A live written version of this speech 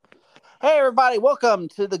Hey, everybody, welcome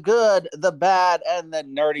to the Good, the Bad, and the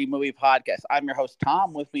Nerdy Movie Podcast. I'm your host,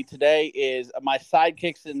 Tom. With me today is my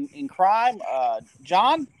sidekicks in crime,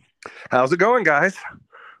 John How's it going, guys?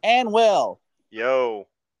 and Will. Yo.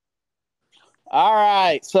 All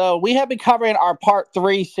right, so we have been covering our part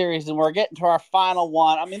three series, and we're getting to our final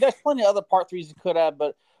one. I mean, there's plenty of other part threes we could have,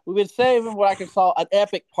 but we've been saving what I can call an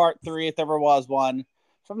epic part three, if there ever was one,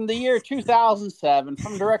 from the year 2007,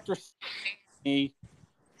 from director.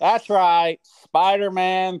 That's right,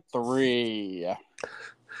 Spider-Man 3.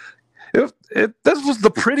 This was the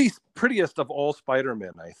prettiest of all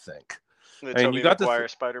Spider-Men, I think. The I mean, Tobey Maguire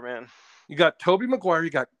Spider-Man. You got Tobey Maguire, you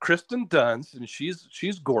got Kristen Dunst, and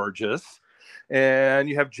she's gorgeous. And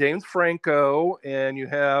you have James Franco, and you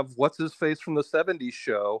have what's his face from the 70s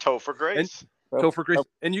show. Topher Grace.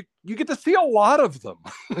 And you get to see a lot of them.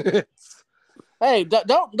 Hey,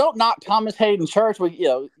 don't knock Thomas Hayden Church. We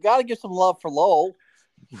got to give some love for Lowell.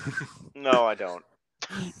 No, I don't.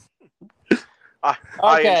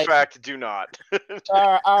 I in fact do not.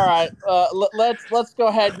 All right. Let's go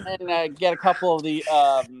ahead and get a couple of the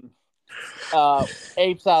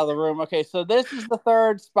apes out of the room. Okay, so this is the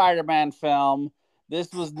third Spider-Man film.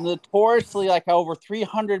 This was notoriously like over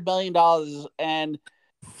 $300 million and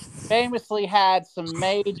famously had some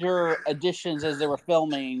major additions as they were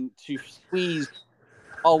filming to squeeze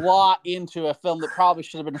a lot into a film that probably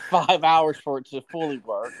should have been 5 hours for it to fully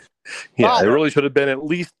work. Yeah, it really should have been at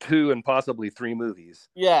least 2 and possibly 3 movies.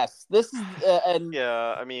 Yes, this is and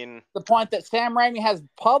yeah, I mean the point that Sam Raimi has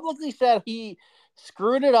publicly said he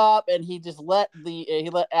screwed it up, and he just let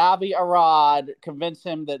AVI ARAD convince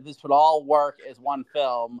him that this would all work as one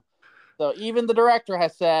film. So even the director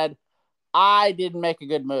has said, I didn't make a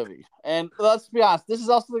good movie. And let's be honest, this is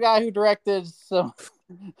also the guy who directed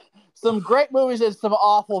some great movies and some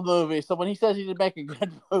awful movies. So when he says he didn't make a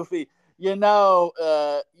good movie, you know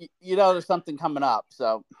there's something coming up.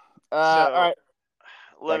 So all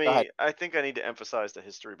right. I think I need to emphasize the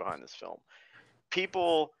history behind this film.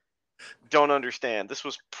 People don't understand. This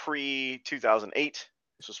was pre-2008.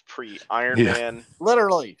 This was pre-Iron Man.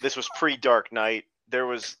 Literally. This was pre-Dark Knight.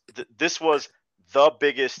 This was the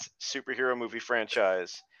biggest superhero movie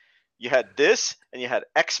franchise. You had this, and you had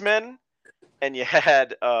X-Men, and you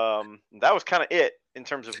had that was kind of it in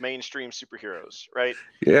terms of mainstream superheroes, right?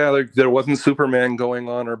 Yeah, there wasn't Superman going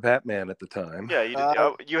on or Batman at the time. Yeah,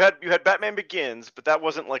 you had Batman Begins, but that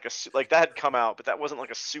wasn't like that had come out, but that wasn't like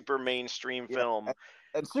a super mainstream film.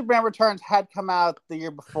 And Superman Returns had come out the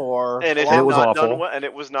year before, and it was awful, and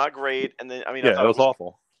it was not great. And then I thought it was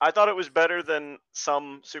awful. I thought it was better than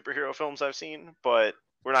some superhero films I've seen, but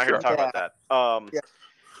we're not here to talk about that.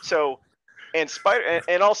 So, and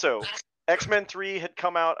and also X-Men 3 had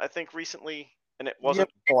come out, I think, recently, and it wasn't.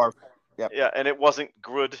 Yep. Yeah, and it wasn't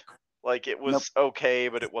good. Like it was okay,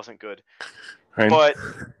 but it wasn't good. Right. But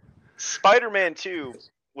Spider-Man 2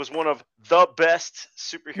 was one of the best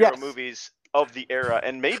superhero movies of the era,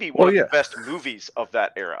 and maybe one of the best movies of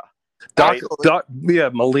that era.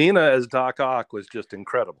 Molina as Doc Ock was just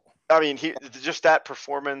incredible. I mean, just that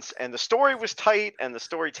performance, and the story was tight, and the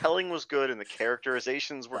storytelling was good, and the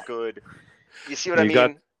characterizations were good. You see what I mean?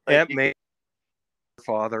 Got Aunt May,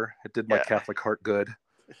 father. It did my Catholic heart good.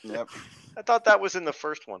 Yep. I thought that was in the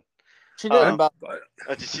first one. She did in both.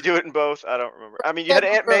 Did she do it in both? I don't remember. I mean, you had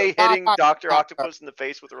Aunt May hitting Dr. Octopus in the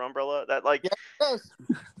face with her umbrella. That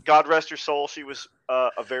God rest her soul, she was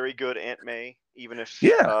a very good Aunt May, even if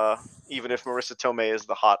Marissa Tomei is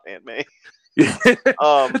the hot Aunt May.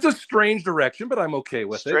 It's a strange direction, but I'm okay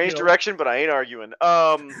with it. Strange direction, but I ain't arguing.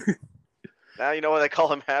 Now you know why they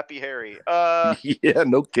call him Happy Harry. Yeah,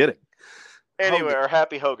 no kidding. Anyway, or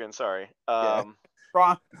Happy Hogan, sorry.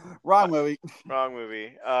 Wrong movie. Wrong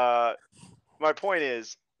movie. My point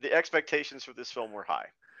is, the expectations for this film were high.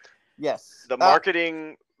 Yes. The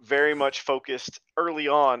marketing very much focused early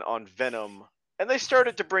on Venom, and they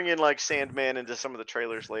started to bring in like Sandman into some of the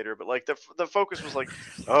trailers later, but like the focus was like,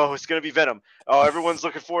 oh, it's gonna be Venom. Oh, everyone's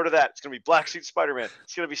looking forward to that. It's gonna be Black Suit Spider-Man.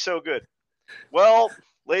 It's gonna be so good. Well,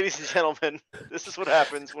 ladies and gentlemen, this is what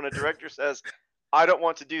happens when a director says, I don't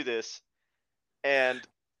want to do this, and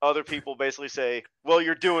other people basically say, well,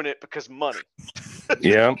 you're doing it because money.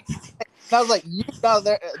 Yeah. Sounds like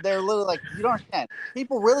they're literally like, you don't understand.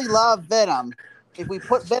 People really love Venom. If we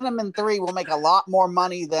put Venom in 3, we'll make a lot more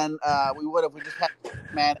money than we would if we just had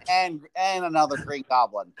Man and another Green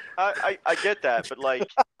Goblin. I get that, but like,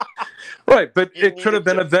 right? But it could have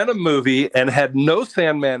been a Venom movie and had no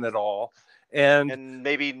Sandman at all, and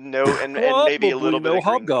maybe maybe a little bit of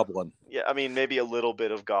Hobgoblin. Yeah, I mean, maybe a little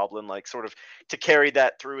bit of Goblin, like sort of to carry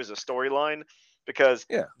that through as a storyline. Because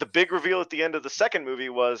the big reveal at the end of the second movie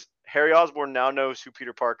was Harry Osborn now knows who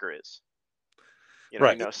Peter Parker is. You know,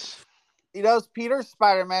 Right. he knows. Peter's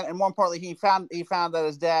Spider-Man, and more importantly, he found that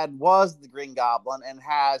his dad was the Green Goblin and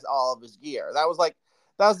has all of his gear. That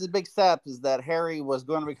was the big step, is that Harry was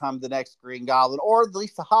going to become the next Green Goblin, or at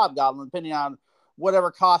least the Hobgoblin, depending on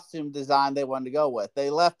whatever costume design they wanted to go with. They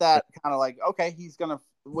left that kind of like, okay, he's gonna,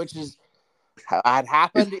 which is had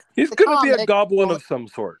happened. He's going to be a goblin of some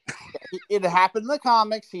sort. It happened in the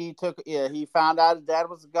comics. He found out his dad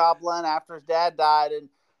was a goblin after his dad died, and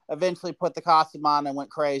eventually put the costume on and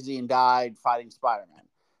went crazy and died fighting Spider-Man.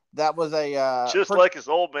 That was a just like his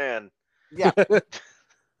old man. Yeah.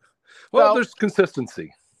 Well, there's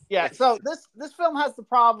consistency. Yeah. So this film has the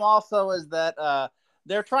problem also, is that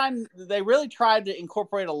they really tried to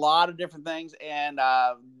incorporate a lot of different things, and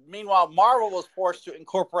meanwhile Marvel was forced to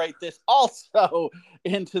incorporate this also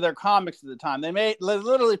into their comics at the time. They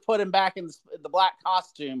literally put him back in the black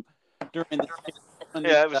costume during the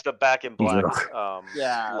it was the Back in Black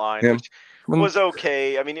line, which was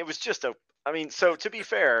okay. I mean, it was just so to be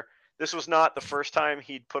fair, this was not the first time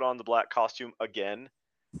he'd put on the black costume again,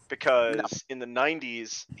 because in the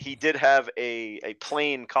 90s he did have a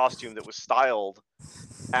plain costume that was styled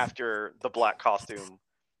after the black costume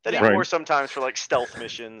that he wore sometimes for like stealth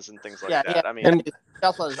missions and things like that. I mean, he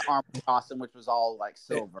also had his armor costume, which was all like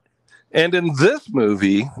silver. And in this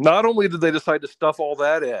movie, not only did they decide to stuff all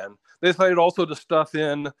that in, they decided also to stuff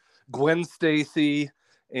in Gwen Stacy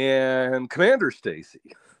and Commander Stacy.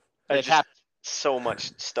 There's just so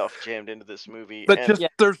much stuff jammed into this movie. But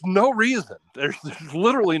there's no reason. There's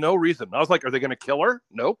literally no reason. I was like, are they going to kill her?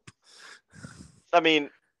 Nope. I mean,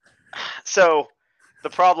 so the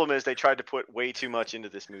problem is they tried to put way too much into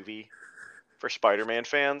this movie for Spider-Man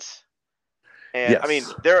fans. And I mean,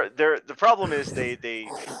 the problem is they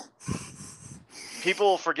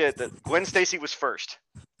people forget that Gwen Stacy was first.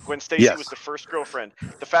 Gwen Stacy was the first girlfriend.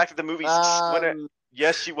 The fact that the movie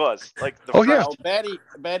yes, she was. Like Betty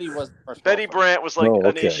was the first. Betty Brant was like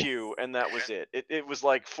an issue, and that was it. It was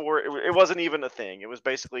like it wasn't even a thing. It was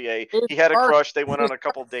basically he had a crush. They went on a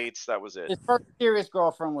couple dates. That was it. His first serious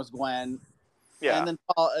girlfriend was Gwen. Yeah,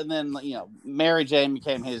 and then Mary Jane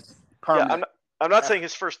became his permanent. Yeah, I'm not saying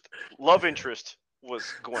his first love interest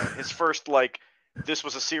was Gwen. His first this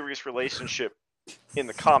was a serious relationship in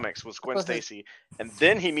the comics was Gwen Stacy, and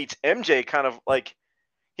then he meets MJ kind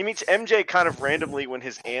of randomly when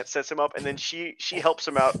his aunt sets him up, and then she helps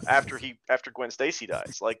him out after Gwen Stacy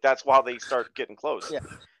dies. Like that's why they start getting close. Yeah.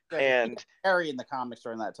 And Harry in the comics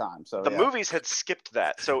during that time. So the movies had skipped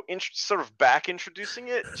that. So sort of back introducing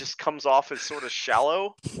it just comes off as sort of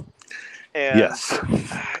shallow. And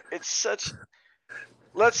it's such.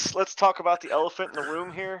 Let's talk about the elephant in the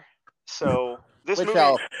room here. So this movie,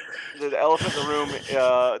 the elephant in the room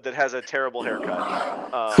that has a terrible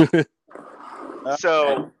haircut.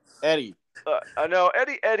 So Eddie. I know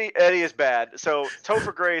Eddie is bad. So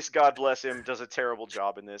Topher Grace, God bless him, does a terrible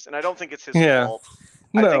job in this, and I don't think it's his fault.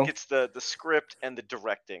 I think it's the script and the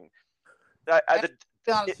directing.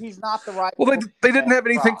 He's not the right. Well, they didn't have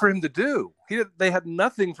anything for him to do. They had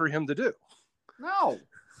nothing for him to do. No.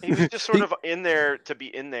 He was just sort of in there to be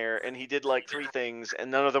in there, and he did like 3 things, and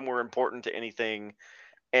none of them were important to anything.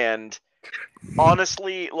 And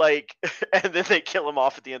honestly, and then they kill him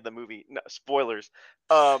off at the end of the movie. No, spoilers.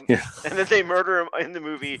 And then they murder him in the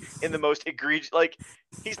movie in the most egregious.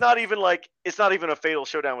 He's not even it's not even a fatal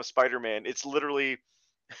showdown with Spider-Man. It's literally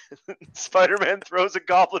Spider-Man throws a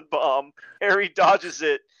goblin bomb. Harry dodges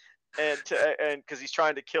it, and because he's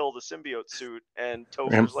trying to kill the symbiote suit, and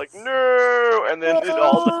Topher's like, no, and then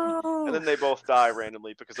and then they both die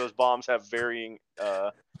randomly because those bombs have varying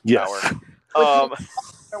power.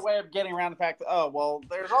 Their way of getting around the fact that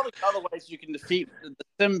there's all these other ways you can defeat the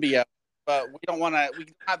symbiote, but we don't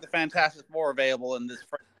have the Fantastic Four available in this.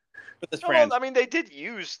 I mean, they did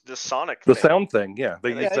use the Sonic thing. Sound thing, yeah.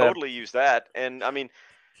 They totally used that, and I mean,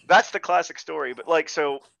 that's the classic story. But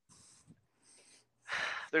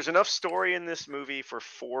there's enough story in this movie for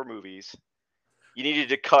 4 movies. You needed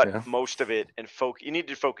to cut most of it and you needed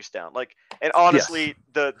to focus down. And honestly,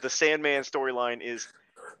 the Sandman storyline is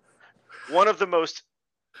one of the most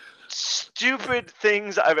stupid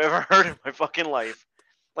things I've ever heard in my fucking life.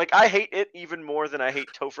 I hate it even more than I hate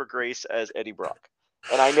Topher Grace as Eddie Brock.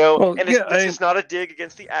 And I know, it's not a dig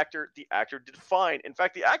against the actor. The actor did fine. In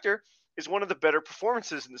fact, the actor is one of the better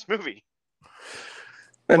performances in this movie.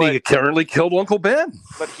 And he currently killed Uncle Ben.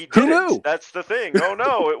 But he didn't. Who knew? That's the thing. Oh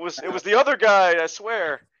no, it was the other guy, I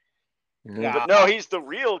swear. Yeah. But no, he's the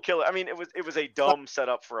real killer. I mean, it was a dumb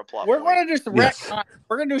setup for a plot. We're going to do some retconning.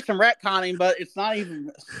 We're going to do some retconning, but it's not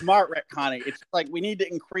even smart retconning. It's we need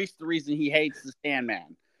to increase the reason he hates the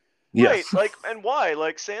Sandman. Right, Yes. like, and why?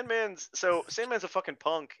 Like, Sandman's a fucking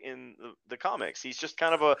punk in the comics. He's just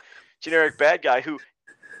kind of a generic bad guy who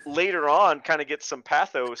later on kind of gets some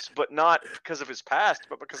pathos, but not because of his past,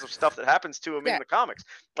 but because of stuff that happens to him in Yeah, the comics.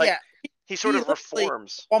 Like, yeah. he sort He of literally at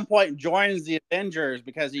reforms. one point joins the Avengers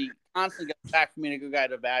because he constantly goes back from being a good guy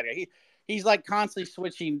to a bad guy. He's like constantly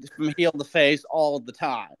switching from heel to face all the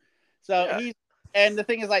time. So Yeah, and the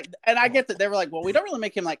thing is, like, and I get that they were like, well, we don't really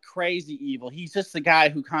make him like crazy evil. He's just the guy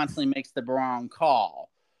who constantly makes the wrong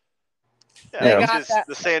call. yeah, They Yeah. which got is that.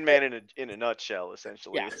 the Sandman in a nutshell,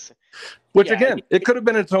 essentially. Yeah, It's Which yeah. again, it could have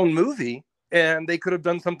been its own movie, and they could have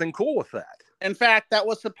done something cool with that. In fact, that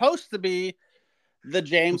was supposed to be the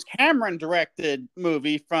James Cameron directed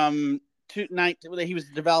movie from that he was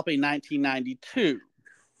developing in 1992.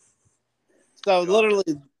 So literally,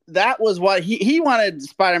 that was what he wanted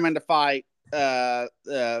Spider-Man to fight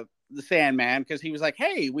the Sandman, because he was like,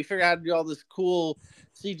 "Hey, we figured out how to do all this cool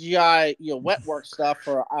CGI, wet work stuff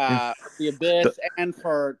for the Abyss and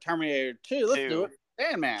for Terminator 2. Let's do it,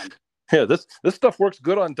 Sandman." Yeah, this stuff works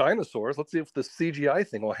good on dinosaurs. Let's see if the CGI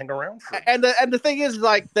thing will hang around for. And the thing is,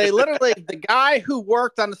 like, they literally the guy who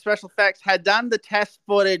worked on the special effects had done the test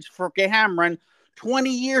footage for Cameron 20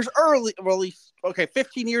 years early, or at least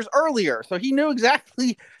 15 years earlier. So he knew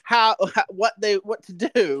exactly what to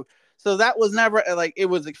do. So that was never like, it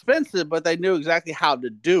was expensive, but they knew exactly how to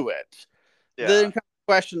do it. Yeah. Then comes the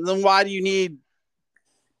question, then why do you need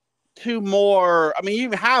two more? I mean, you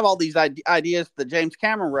even have all these ideas that James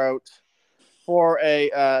Cameron wrote for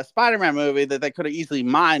a Spider-Man movie that they could have easily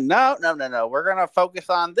mined. No. We're gonna focus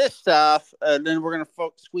on this stuff, and then we're gonna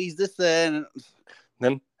squeeze this in.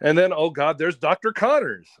 And then, oh God, there's Dr.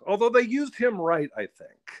 Connors. Although they used him right, I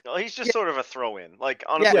think. No, he's just sort of a throw-in. Like,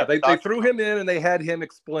 honestly, yeah, they threw him in and they had him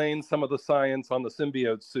explain some of the science on the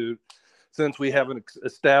symbiote suit, since we haven't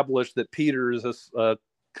established that Peter is a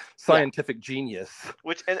scientific genius.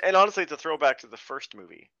 Which and honestly, it's a throwback to the first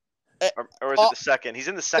movie. Or is it the second? He's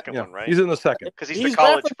in the second one, right? He's in the second. Because he's the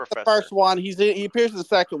college professor. The first one, he appears in the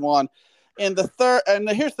second one. In the third, and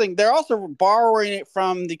here's the thing, they're also borrowing it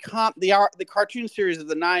from the cartoon series of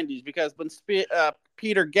the 90s, because when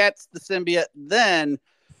Peter gets the symbiote, then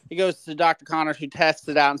he goes to Dr. Connors, who tests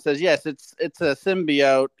it out and says, yes, it's a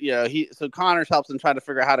symbiote. So Connors helps him try to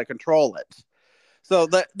figure out how to control it. So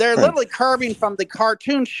they're literally curbing from the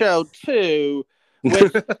cartoon show too,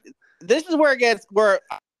 which this is where it gets where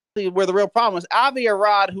the real problem is. AVI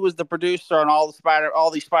ARAD, who was the producer on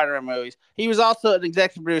all these Spider-Man movies, he was also an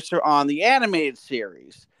executive producer on the animated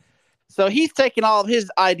series. So he's taking all of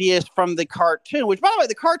his ideas from the cartoon, which, by the way,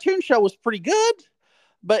 the cartoon show was pretty good,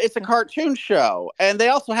 but it's a cartoon show. And they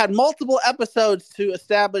also had multiple episodes to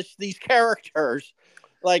establish these characters.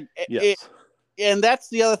 And that's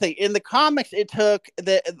the other thing. In the comics, it took so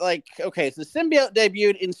the symbiote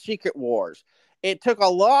debuted in Secret Wars. It took a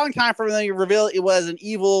long time for them to reveal it was an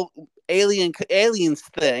evil aliens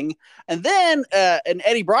thing. And then and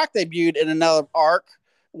Eddie Brock debuted in another arc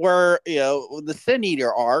where, the Sin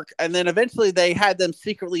Eater arc. And then eventually they had them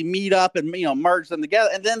secretly meet up and, merge them together.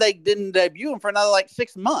 And then they didn't debut them for another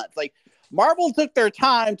 6 months. Like, Marvel took their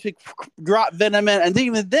time to drop Venom in. And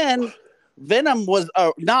even then, Venom was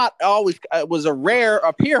not always was a rare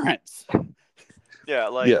appearance. Yeah,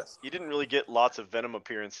 you didn't really get lots of Venom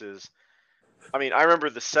appearances. I mean, I remember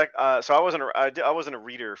the so I wasn't a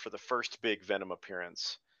reader for the first big Venom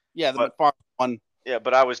appearance. Yeah, the McFarlane one. Yeah,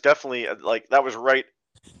 but I was definitely that was right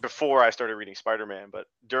before I started reading Spider-Man. But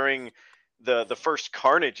during the first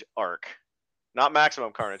Carnage arc, not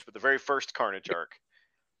Maximum Carnage, but the very first Carnage arc,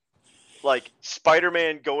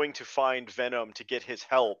 Spider-Man going to find Venom to get his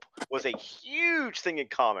help was a huge thing in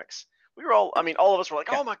comics. We were all of us were like,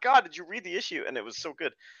 oh my God, did you read the issue? And it was so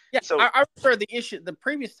good. Yeah, so I remember the issue, the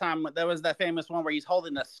previous time there was that famous one where he's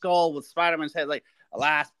holding a skull with Spider-Man's head, like,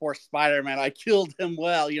 alas, poor Spider-Man, I killed him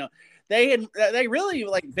well. They really,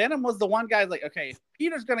 Venom was the one guy, okay, if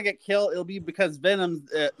Peter's going to get killed, it'll be because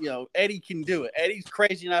Venom's, Eddie can do it. Eddie's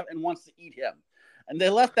crazy enough and wants to eat him. And they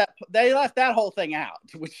left that whole thing out,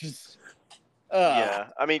 which is... yeah,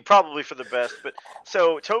 I mean, probably for the best. But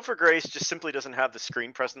so Topher Grace just simply doesn't have the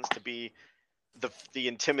screen presence to be the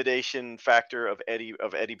intimidation factor of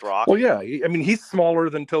Eddie Brock. Well, yeah, I mean, he's smaller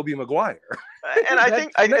than Tobey Maguire, and I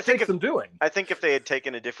think I think if they had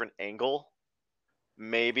taken a different angle,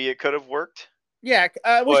 maybe it could have worked. Yeah,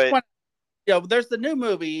 there's the new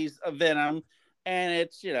movies of Venom, and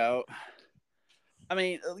it's I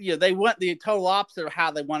mean, they went the total opposite of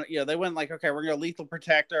how they want it. They went okay, we're going to Lethal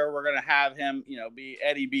Protector. We're going to have him, be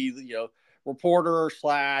Eddie, reporter /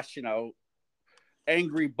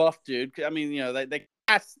 angry buff dude. I mean, they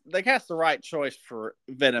cast the right choice for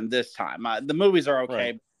Venom this time. The movies are okay.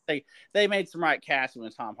 Right. But they made some right casting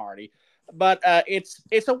with Tom Hardy. But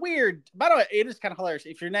it's a weird. By the way, it is kind of hilarious.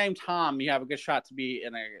 If you're named Tom, you have a good shot to be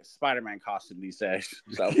in a Spider-Man costume these days.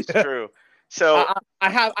 So it's true. So I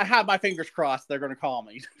have my fingers crossed they're going to call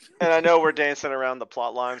me. And I know we're dancing around the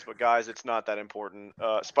plot lines, but guys, it's not that important.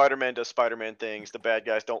 Spider-Man does Spider-Man things. The bad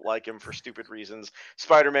guys don't like him for stupid reasons.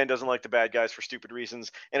 Spider-Man doesn't like the bad guys for stupid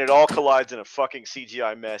reasons, and it all collides in a fucking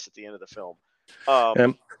CGI mess at the end of the film.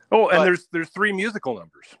 And there's 3 musical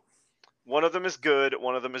numbers. One of them is good,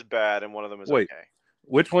 one of them is bad, and one of them is okay.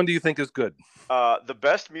 Which one do you think is good? The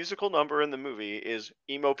best musical number in the movie is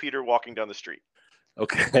Emo Peter walking down the street.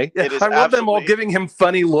 Okay. I love them all giving him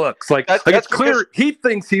funny looks. It's clear he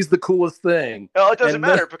thinks he's the coolest thing. Well, it doesn't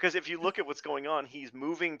matter because if you look at what's going on, he's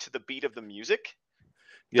moving to the beat of the music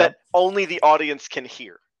that only the audience can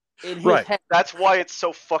hear. Right. That's why it's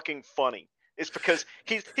so fucking funny. It's because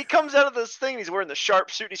he comes out of this thing, he's wearing the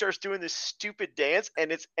sharp suit, and he starts doing this stupid dance,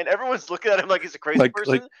 and everyone's looking at him like he's a crazy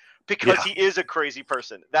person because he is a crazy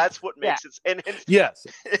person. That's what makes it. And yes,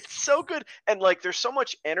 it's so good, and there's so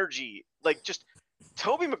much energy. Just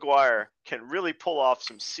Tobey Maguire can really pull off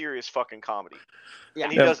some serious fucking comedy. Yeah.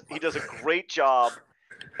 And he does a great job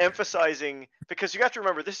emphasizing, because you have to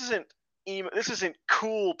remember, this isn't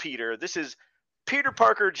cool Peter. This is Peter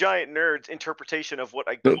Parker giant nerd's interpretation of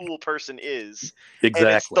what a cool person is. Exactly.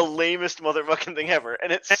 And it's the lamest motherfucking thing ever.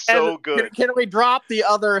 And it's so good. Can we drop the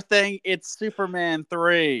other thing? It's Superman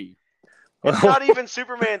 3. It's not even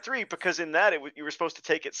Superman 3, because in that you were supposed to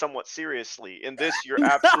take it somewhat seriously. In this, you're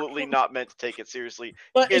absolutely not meant to take it seriously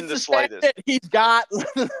in the slightest. He's got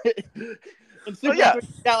he's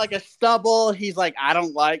got a stubble. He's like, I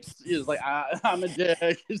don't like. He's like, I'm a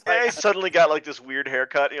dick. He's suddenly got this weird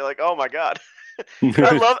haircut, and you're like, oh my god.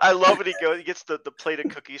 I love it. He gets the plate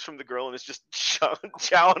of cookies from the girl, and it's just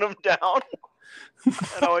chowing them down.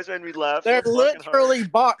 That always made me laugh. They're literally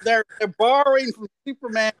they're borrowing from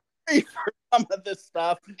Superman for some of this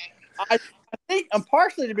stuff. I think I'm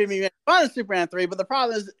partially to be making fun of Superman 3, but the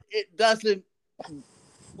problem is it doesn't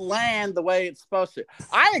land the way it's supposed to.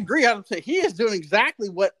 I agree 100%. He is doing exactly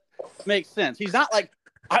what makes sense. He's not like,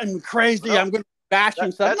 I'm crazy, I'm going to bash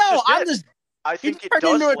himself. No, I'm just. I think it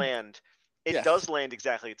does land. It does land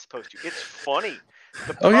exactly it's supposed to. It's funny.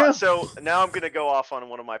 So now I'm going to go off on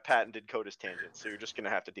one of my patented CODIS tangents, so you're just going to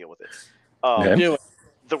have to deal with it. Do it.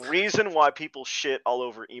 The reason why people shit all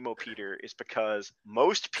over Emo Peter is because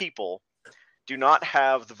most people do not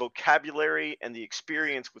have the vocabulary and the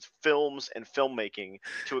experience with films and filmmaking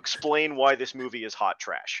to explain why this movie is hot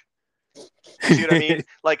trash. You see what I mean?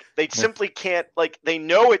 They simply can't, they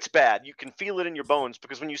know it's bad. You can feel it in your bones,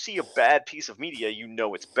 because when you see a bad piece of media, you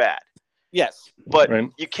know it's bad. Yes. But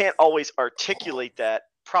you can't always articulate that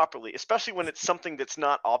properly, especially when it's something that's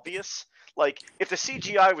not obvious. If the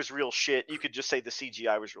CGI was real shit, you could just say the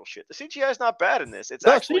CGI was real shit. The CGI is not bad in this. It's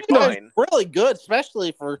actually fine. Really good,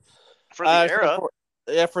 especially for the era.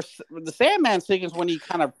 For the Sandman sequence, when he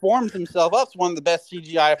kind of forms himself up, it's one of the best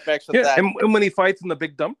CGI effects of that. And when he fights in the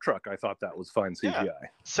big dump truck, I thought that was fine CGI. Yeah.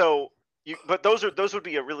 So, but those would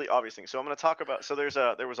be a really obvious thing. So I'm going to talk about. So there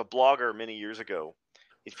was a blogger many years ago.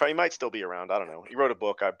 He might still be around. I don't know. He wrote a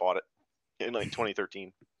book. I bought it in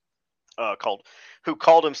 2013. Who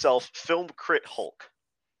called himself Film Crit Hulk.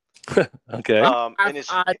 Okay.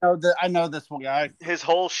 I know this one guy. His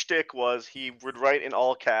whole shtick was he would write in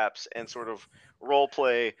all caps and sort of role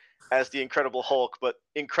play as the Incredible Hulk, but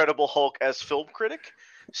Incredible Hulk as film critic.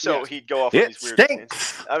 So he'd go off on these weird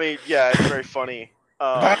things. I mean, yeah, it's very funny.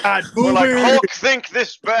 We're like, Hulk think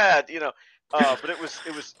this bad, but it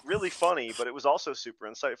was really funny, but it was also super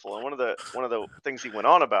insightful. And one of the things he went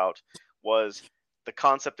on about was the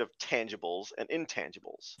concept of tangibles and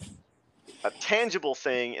intangibles. A tangible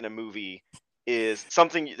thing in a movie is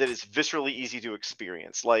something that is viscerally easy to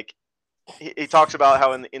experience. He talks about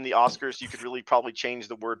how in the Oscars you could really probably change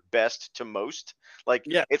the word best to most.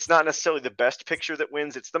 It's not necessarily the best picture that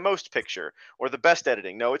wins, it's the most picture, or the best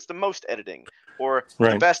editing. No, it's the most editing, or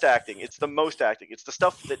the best acting. It's the most acting. It's the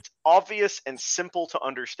stuff that's obvious and simple to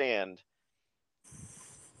understand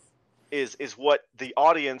is what the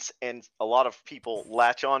audience and a lot of people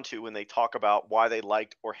latch onto when they talk about why they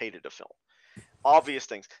liked or hated a film. Obvious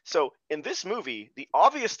things. So in this movie, the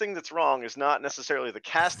obvious thing that's wrong is not necessarily the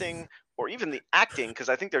casting or even the acting, because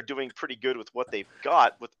I think they're doing pretty good with what they've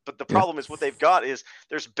got. But the problem is what they've got is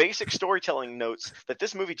there's basic storytelling notes that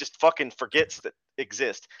this movie just fucking forgets that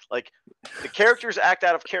exist. The characters act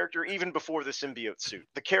out of character even before the symbiote suit.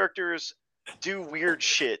 The characters do weird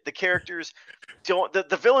shit. The characters don't.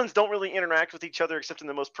 The villains don't really interact with each other except in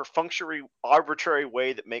the most perfunctory, arbitrary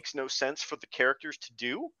way that makes no sense for the characters to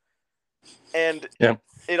do. And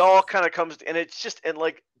it all kind of comes, and it's just,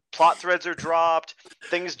 plot threads are dropped,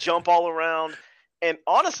 things jump all around. And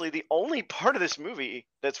honestly, the only part of this movie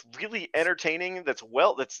that's really entertaining, that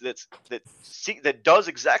does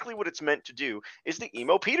exactly what it's meant to do, is the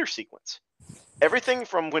Emo Peter sequence. Everything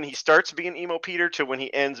from when he starts being Emo Peter to when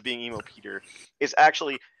he ends being Emo Peter is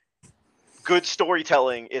actually good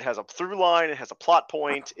storytelling. It has a through line, it has a plot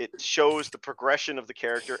point, it shows the progression of the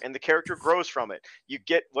character, and the character grows from it. You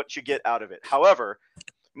get what you get out of it. However,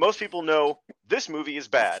 most people know this movie is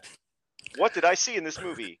bad. What did I see in this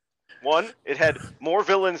movie? 1, it had more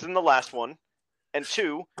villains than the last one, and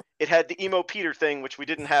 2, it had the Emo Peter thing, which we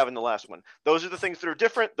didn't have in the last one. Those are the things that are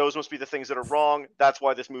different. Those must be the things that are wrong. That's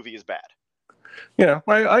why this movie is bad. Yeah,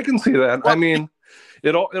 I can see that. I mean,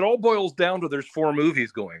 it all boils down to there's 4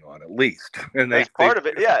 movies going on at least, and that's part of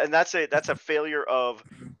it. Yeah, and that's a failure of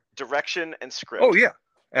direction and script. Oh yeah,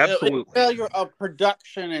 absolutely. It's a failure of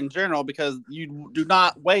production in general, because you do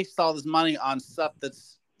not waste all this money on stuff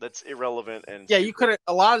that's irrelevant. And yeah, you could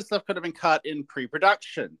a lot of stuff could have been cut in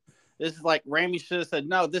pre-production. This is like Raimi should have said,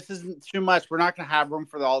 no, this isn't too much. We're not going to have room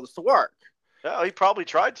for all this to work. Yeah, he probably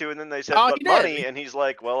tried to, and then they said, but money, and he's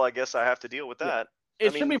like, well, I guess I have to deal with that.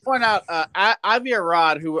 It should be pointed out, AVI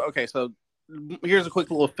ARAD, so here's a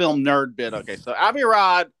quick little film nerd bit. Okay, so AVI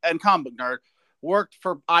ARAD and comic book nerd worked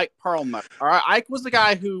for Ike Perlmutter. All right, Ike was the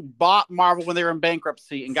guy who bought Marvel when they were in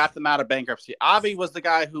bankruptcy and got them out of bankruptcy. Avi was the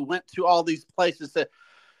guy who went to all these places to,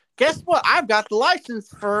 guess what? I've got the license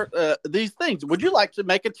for these things. Would you like to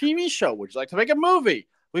make a TV show? Would you like to make a movie?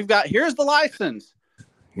 Here's the license.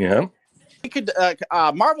 Yeah. He could.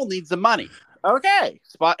 Marvel needs the money. Okay.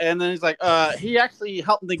 And then he's like, he actually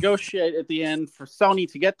helped negotiate at the end for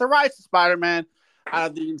Sony to get the rights to Spider-Man out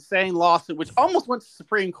of the insane lawsuit, which almost went to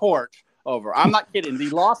Supreme Court over. I'm not kidding. The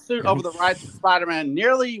lawsuit over the rights to Spider-Man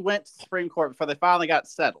nearly went to Supreme Court before they finally got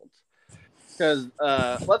settled. Because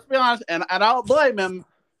let's be honest, and I don't blame him.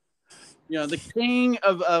 You know, the king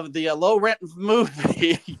of the low rent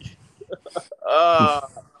movie.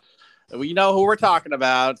 We know who we're talking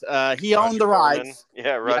about. He owned the rights.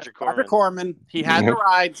 Yeah, Roger Corman. Roger Corman. He had the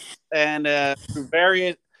rights, and through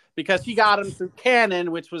various, because he got them through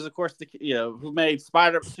Canon, which was, of course, who made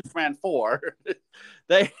Superman 4.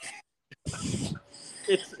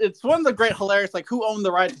 It's one of the great hilarious, like, who owned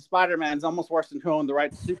the rights to Spider-Man is almost worse than who owned the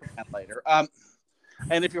rights to Superman later.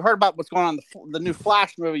 And if you heard about what's going on in the new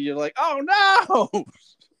Flash movie, you're like, oh no.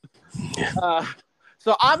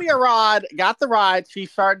 So Avi Arad got the rights. He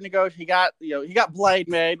started negotiating. He got Blade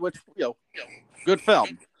made, which good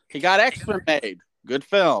film. He got X-Men made, good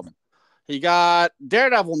film. He got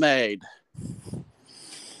Daredevil made.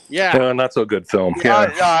 Yeah, not so good film.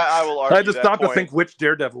 I will argue. I just stopped to think which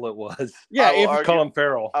Daredevil it was. Yeah, if Colin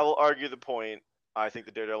Farrell. I will argue the point. I think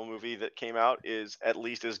the Daredevil movie that came out is at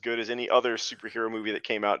least as good as any other superhero movie that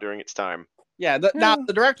came out during its time. Yeah, now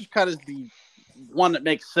the director's cut is the one that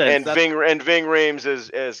makes sense. And Ving Rhames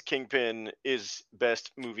as Kingpin is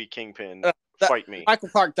best movie Kingpin. Fight me. Michael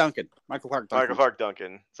Clark Duncan.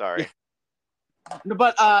 Sorry. Yeah.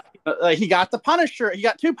 But he got the Punisher. He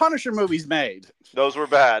got 2 Punisher movies made. Those were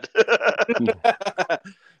bad.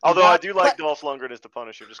 Although I do like Dolph Lundgren as the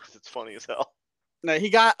Punisher just because it's funny as hell. No, he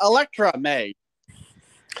got Elektra made.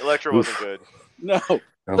 Elektra wasn't good. No.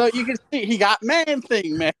 So you can see he got Man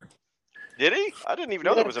Thing made. Did he? I didn't even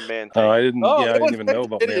know there was a Man Thing. Oh, I didn't. I didn't even know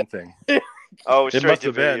about Man Thing. Oh, it was straight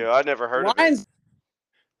to video. I never heard of it.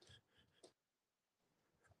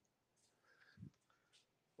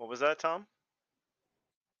 What was that, Tom?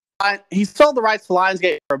 He sold the rights to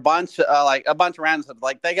Lionsgate for a bunch of random stuff.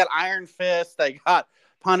 Like, they got Iron Fist, they got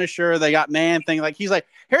Punisher, they got Man Thing. Like, he's like,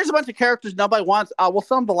 here's a bunch of characters nobody wants. We'll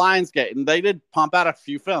sell them to Lionsgate, and they did pump out a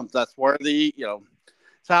few films. That's where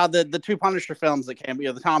it's how the 2 Punisher films that came,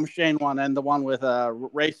 the Thomas Jane one and the one with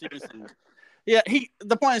Ray Stevenson. Yeah,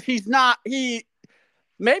 the point is he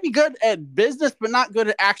may be good at business, but not good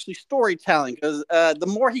at actually storytelling. Because the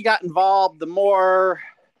more he got involved, the more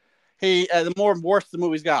worse the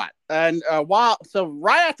movies got. And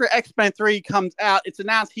right after X-Men 3 comes out, it's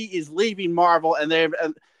announced he is leaving Marvel, and they've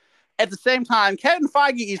at the same time, Kevin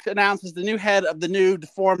Feige is announced as the new head of the new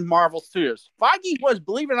deformed Marvel Studios. Feige was,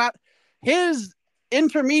 believe it or not, his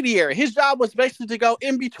intermediary. His job was basically to go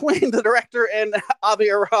in between the director and Avi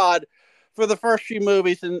Arad for the first few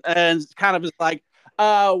movies, and kind of is like,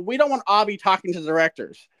 we don't want Avi talking to the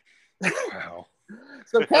directors. Wow.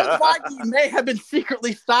 So Kevin Feige may have been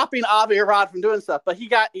secretly stopping Avi Arad from doing stuff, but he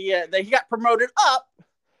got promoted up.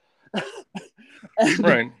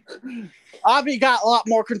 Right. Avi got a lot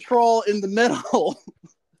more control in the middle,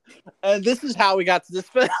 and this is how we got to this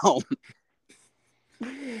film.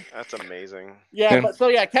 That's amazing. Yeah, but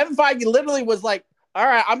Kevin Feige literally was like, all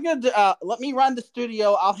right, I'm gonna let me run the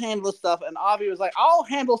studio. I'll handle this stuff. And Avi was like, I'll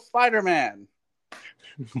handle Spider-Man.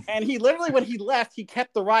 And he literally, when he left, he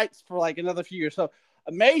kept the rights for like another few years. So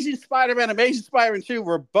Amazing Spider-Man, Amazing Spider-Man 2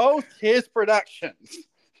 were both his productions.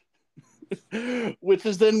 Which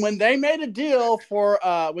is then when they made a deal for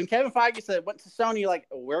when Kevin Feige said went to Sony like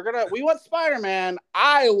we want Spider-Man,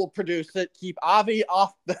 I will produce it, keep Avi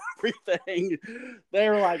off everything. They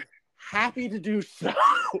were like happy to do so.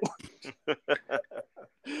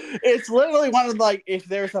 It's literally one of like, if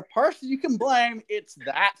there's a person you can blame, it's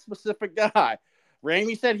that specific guy.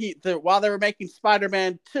 Raimi said while they were making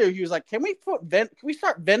Spider-Man 2, he was like, can we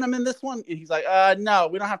start Venom in this one? And he's like, no,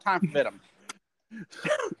 we don't have time for Venom.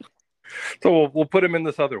 So we'll put him in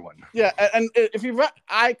this other one. Yeah, and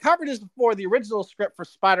I covered this before. The original script for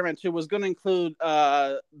Spider-Man 2 was going to include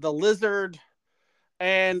the Lizard,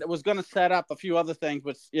 and it was going to set up a few other things.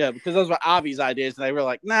 But yeah, because those were Avi's ideas, and they were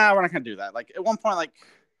like, "Nah, we're not going to do that." Like at one point, like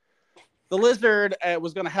the Lizard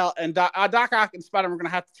was going to help, and Doc Ock and Spider-Man were going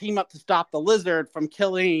to have to team up to stop the Lizard from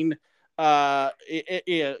killing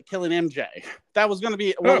MJ. That was going to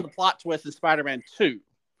be one of the plot twists in Spider-Man 2.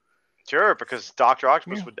 Sure, because Dr.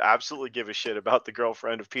 Octopus would absolutely give a shit about the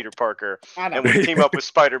girlfriend of Peter Parker and would team up with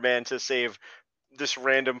Spider-Man to save this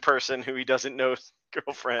random person who he doesn't know's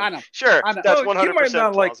girlfriend. I know. Sure, I know. that's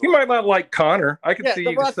 100% plausible. He might not like Connor. I could see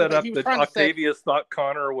you set up that Octavius thought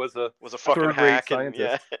Connor was a fucking hack.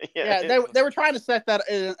 Scientist. They were trying to set that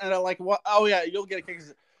in, and like, what? Oh yeah, you'll get a kick.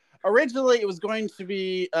 Originally, it was going to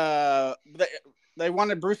be they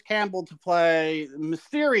wanted Bruce Campbell to play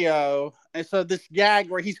Mysterio, and so this gag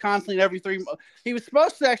where he's constantly he was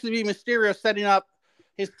supposed to actually be Mysterio setting up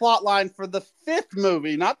his plot line for the 5th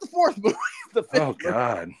movie, not the 4th movie. The 5th movie.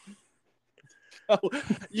 God. So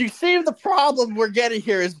you see the problem we're getting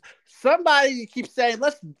here is somebody keeps saying,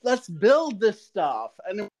 let's build this stuff.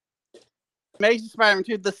 And Amazing Spider-Man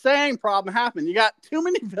 2, the same problem happened. You got too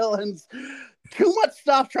many villains, too much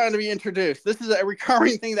stuff trying to be introduced. This is a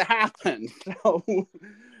recurring thing that happens. So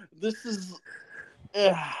this is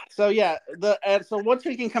so yeah. So what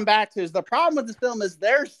we can come back to is the problem with this film is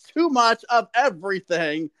there's too much of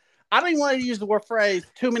everything. I don't even want to use the phrase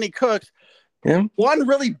 "too many cooks." Yeah. One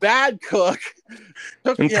really bad cook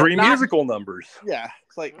and 3 musical numbers. Yeah,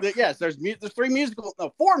 it's like yes, there's 4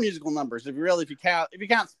 musical numbers if you count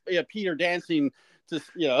Peter dancing to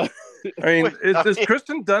I mean, does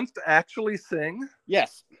Kristen Dunst actually sing?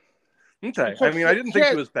 Yes. Okay. I mean, I didn't think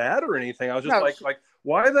she was bad or anything. I was just like,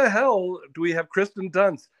 why the hell do we have Kristen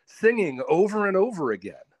Dunst singing over and over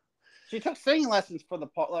again? She took singing lessons for this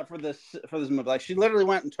movie. Like she literally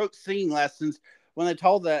went and took singing lessons when they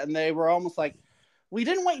told that, and they were almost like, we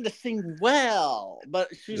didn't want you to sing well, but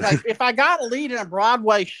she's like, if I got a lead in a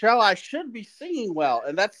Broadway show, I should be singing well,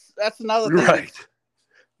 and that's another thing. Right.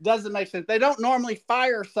 Doesn't make sense. They don't normally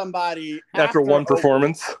fire somebody after one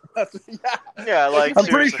performance. Yeah, like I'm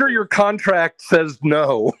pretty sure your contract says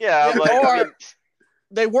no. Yeah, or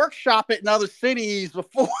they workshop it in other cities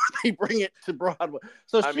before they bring it to Broadway.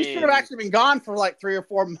 So she should have actually been gone for like 3 or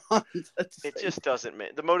 4 months. It just doesn't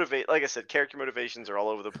make like I said, character motivations are all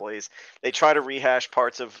over the place. They try to rehash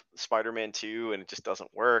parts of Spider-Man 2 and it just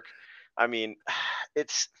doesn't work. I mean,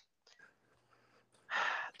 it's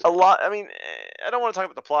a lot. I mean, I don't want to talk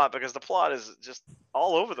about the plot because the plot is just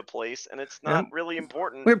all over the place and it's not really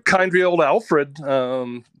important. We have kindly old Alfred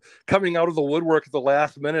coming out of the woodwork at the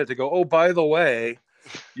last minute to go, oh, by the way,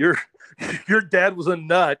 your dad was a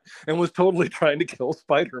nut and was totally trying to kill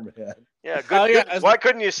Spider-Man. Yeah, good. Why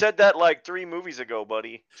couldn't you said that like 3 movies ago,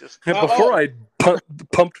 buddy? Just before I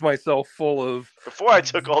pumped myself full of. Before I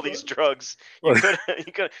took all these drugs, you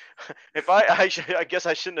could. If I guess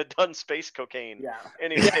I shouldn't have done space cocaine. Yeah.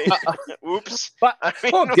 Anyway, oops. But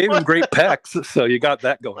gave him great pecs, so you got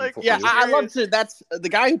that going. For you. I love to. That's the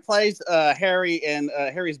guy who plays Harry and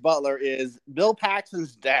Harry's butler is Bill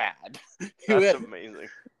Paxton's dad. That's amazing.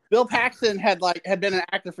 Bill Paxton had been an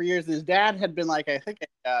actor for years, and his dad had been like, I think,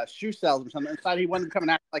 shoe salesman or something. Decided he wanted to come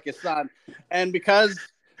and act like his son, and because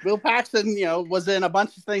Bill Paxton, was in a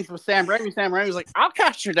bunch of things with Sam Raimi was like, I'll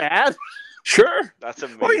cast your dad. Sure, that's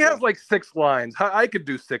amazing. Well, he has like 6 lines. I could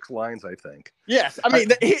do 6 lines, I think. Yes, I mean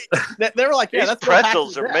they were like, yeah, these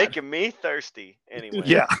pretzels are making me thirsty. Anyway,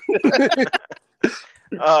 yeah.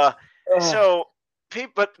 So.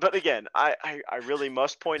 But again, I really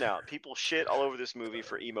must point out, people shit all over this movie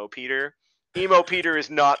for Emo Peter. Emo Peter is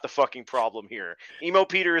not the fucking problem here. Emo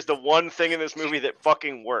Peter is the one thing in this movie that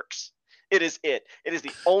fucking works. It is it. It is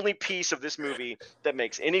the only piece of this movie that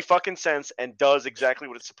makes any fucking sense and does exactly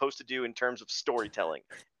what it's supposed to do in terms of storytelling.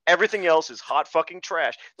 Everything else is hot fucking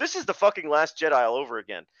trash. This is the fucking Last Jedi all over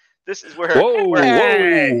again. This is where Whoa,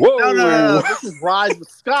 Hey! whoa. No. This is Rise of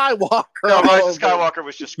Skywalker. No, Rise of Skywalker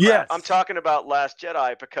was just crap. Yes. I'm talking about Last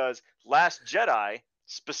Jedi because Last Jedi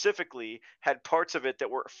specifically had parts of it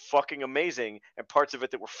that were fucking amazing and parts of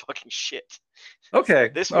it that were fucking shit. Okay.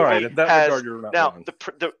 This All movie right. In that has regard, you're not now wrong.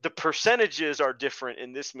 the percentages are different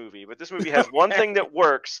in this movie, but this movie has one thing that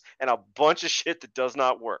works and a bunch of shit that does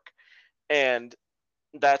not work, and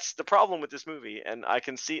that's the problem with this movie. And I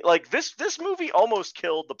can see like this movie almost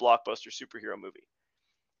killed the blockbuster superhero movie.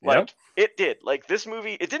 Like it did. Like this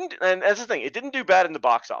movie, it didn't. And that's the thing. It didn't do bad in the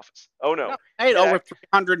box office. Oh no, it made over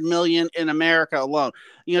 300 million in America alone.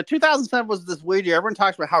 2007 was this weird year. Everyone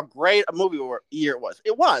talks about how great a movie year it was.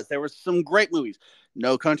 It was. There were some great movies.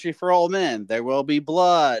 No Country for Old Men. There Will Be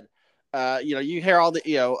Blood. You hear all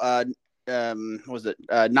the was it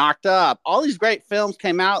Knocked Up? All these great films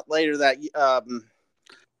came out that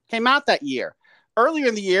year. Earlier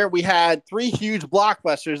in the year, we had 3 huge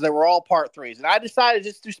blockbusters that were all part 3s. And I decided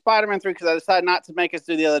just to do Spider-Man 3 because I decided not to make us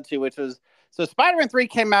do the other 2, which was... So Spider-Man 3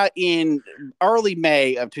 came out in early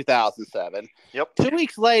May of 2007. Yep. 2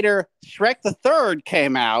 weeks later, Shrek the Third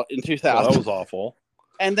came out in 2000. That was awful.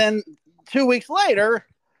 And then 2 weeks later,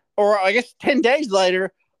 or I guess 10 days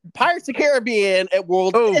later, Pirates of the Caribbean at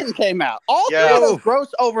World's End came out. All 3 of those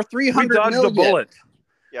grossed over 300 we dodged million. The bullet.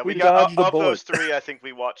 Yeah, we got of those 3. I think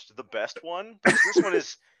we watched the best one. This one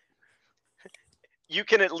is. You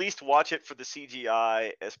can at least watch it for the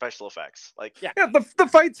CGI special effects. The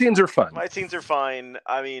fight scenes are fun. Fight scenes are fine.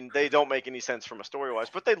 I mean, they don't make any sense from a story wise,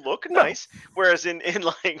 but they look nice. Whereas in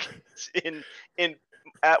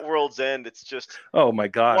at World's End, it's just, oh my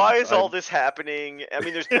god, why is all this happening? I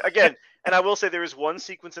mean, there's again, and I will say there is one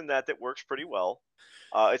sequence in that works pretty well.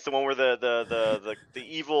 It's the one where the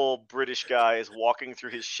evil British guy is walking through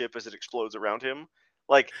his ship as it explodes around him.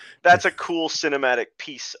 Like, that's a cool cinematic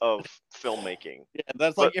piece of filmmaking. Yeah,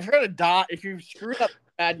 that's like, if you're gonna die, if you screwed up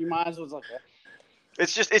bad, you might as well like.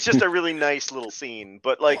 It's just a really nice little scene,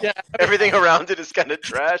 but like everything around it is kind of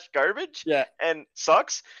trash, garbage, and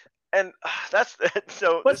sucks. And that's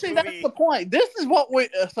so. But see, that's the point. This is what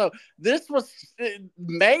this was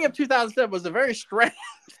May of 2007 was a very strange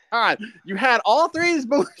time. You had all 3 of these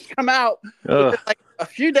movies come out within like a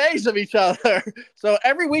few days of each other. So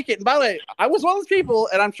every weekend. By the way, I was one of those people,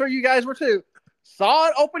 and I'm sure you guys were too. Saw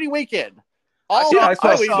it opening weekend. I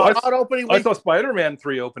saw Spider-Man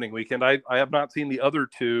 3 opening weekend. I have not seen the other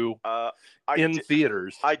 2 in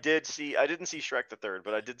theaters. I didn't see Shrek the Third,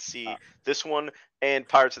 but I did see this one and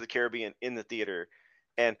Pirates of the Caribbean in the theater,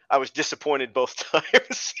 and I was disappointed both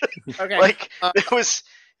times. Okay, like it was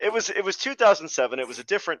 2007. It was a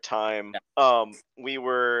different time. We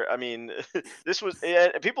were. I mean, this was.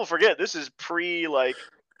 People forget this is pre like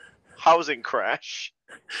housing crash.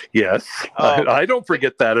 Yes, I don't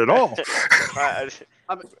forget that at all.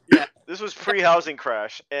 This was pre-housing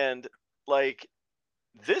crash, and like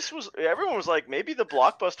everyone was like, maybe the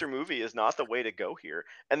blockbuster movie is not the way to go here.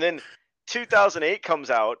 And then 2008 comes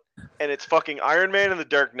out, and it's fucking Iron Man and the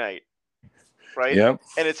Dark Knight, right? Yeah.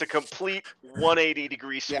 And it's a complete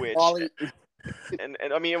 180-degree switch. Wally. And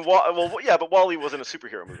I mean, but Wall-E wasn't a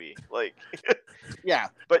superhero movie, like. Yeah.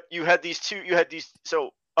 But you had these.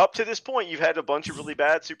 So up to this point, you've had a bunch of really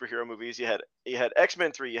bad superhero movies. You had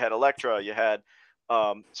X-Men 3, you had Elektra, you had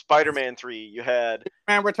Spider-Man 3, you had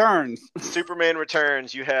Superman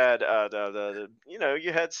Returns, you had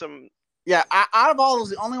you had some. Yeah, out of all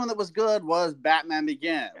those, the only one that was good was Batman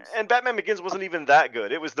Begins. And Batman Begins wasn't even that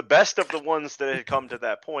good. It was the best of the ones that had come to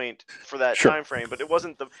that point for that time frame, but it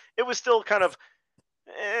wasn't it was still kind of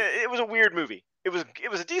it was a weird movie. It was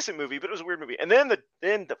a decent movie, but it was a weird movie. And then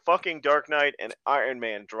the fucking Dark Knight and Iron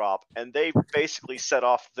Man drop, and they basically set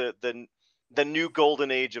off the new golden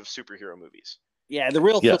age of superhero movies. Yeah, the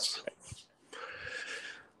real. Yes.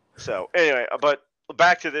 So anyway, but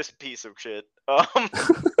back to this piece of shit.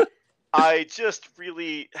 I just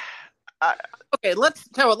really. Okay, let's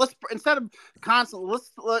instead of constantly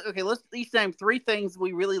let's each name 3 things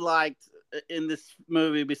we really liked in this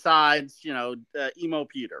movie besides Emo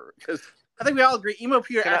Peter, because I think we all agree Emo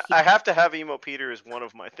Peter. I have to have Emo Peter as one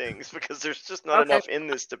of my things because there's just not enough in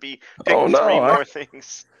this to be picking 3 more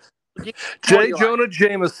things. J. Jonah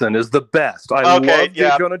Jameson is the best. I love J.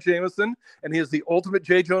 Jonah Jameson, and he is the ultimate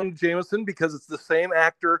J. Jonah Jameson because it's the same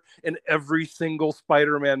actor in every single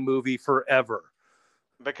Spider-Man movie forever.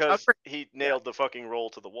 Because he nailed the fucking role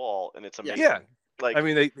to the wall, and it's amazing. Yeah. Like, I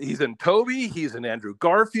mean, he's in Toby, he's in Andrew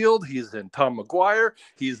Garfield, he's in Tom Maguire,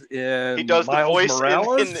 he's in he does Miles the voice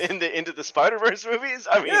Morales. in the Into the Spider-Verse movies.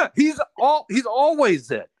 I mean, yeah, he's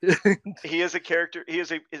always it. He is a character.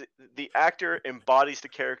 The actor embodies the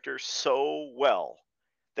character so well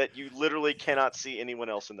that you literally cannot see anyone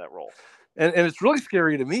else in that role. And it's really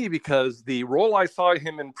scary to me because the role I saw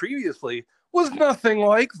him in previously was nothing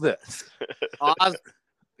like this. Oz.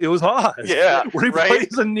 It was Oz. Yeah, where he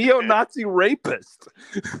plays a neo-Nazi rapist.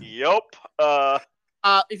 Yup.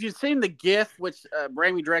 If you've seen the GIF, which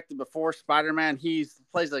Raimi directed before Spider-Man, he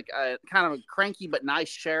plays like a kind of a cranky but nice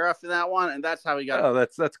sheriff in that one, and that's how he got. Oh,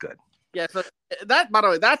 that's good. Yeah, so that, by the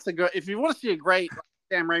way, that's a good. If you want to see a great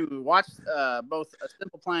Sam Raimi, watch both A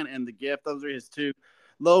Simple Plan and The Gift. Those are his two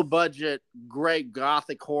low-budget, great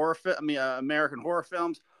gothic horror. American horror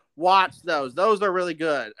films. Watch those; those are really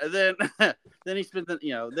good. And then, then he spent, then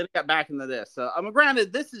he got back into this. So I'm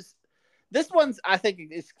granted, this one's, I think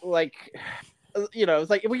it's like. It's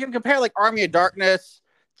like if we can compare like Army of Darkness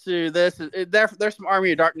to this, there's some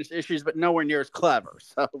Army of Darkness issues, but nowhere near as clever.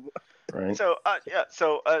 So, right.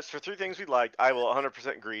 So as for three things we liked, I will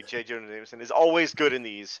 100% agree. J. Jonah Jameson is always good in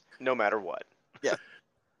these, no matter what. Yeah.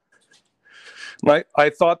 I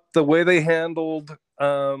thought the way they handled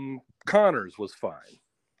Connors was fine.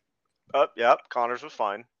 Yeah, Connors was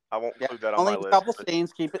fine. I won't include that on my list. Only a couple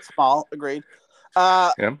scenes, keep it small. Agreed.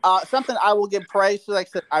 Something I will give praise to, like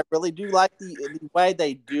I said, I really do like the way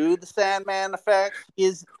they do the Sandman effect.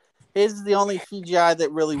 Is the only CGI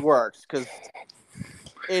that really works because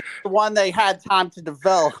it's the one they had time to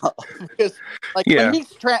develop. Because when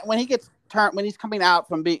he's coming out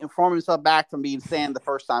from forming himself back from being Sand the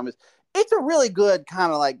first time, it's a really good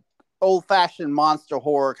kind of like old fashioned monster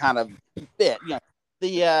horror kind of bit.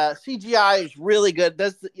 The CGI is really good.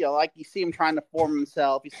 Like you see him trying to form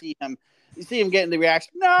himself. You see him getting the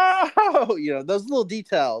reaction. No, those little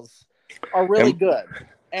details are really good.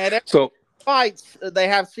 And so fights, they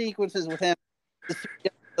have sequences with him. The CGI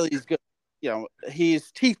really is good.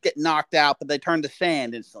 His teeth get knocked out, but they turn to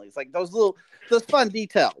sand instantly. It's like those fun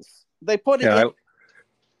details. They put it in.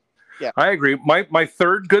 I agree. My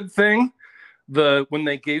third good thing, when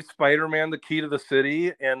they gave Spider-Man the key to the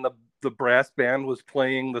city and the brass band was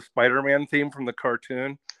playing the Spider-Man theme from the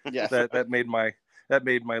cartoon. Yes. That made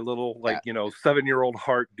my little 7-year-old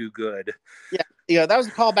heart do good. Yeah. That was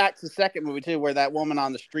a callback to the second movie too, where that woman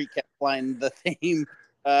on the street kept playing the theme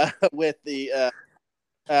with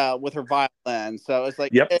her violin. So it's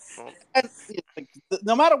like, yep.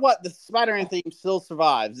 No matter what, the Spider-Man theme still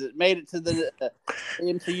survives. It made it to the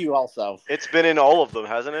MCU also. It's been in all of them,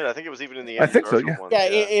 hasn't it? I think it was even in the I think so, yeah. ones. Yeah,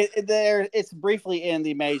 it's briefly in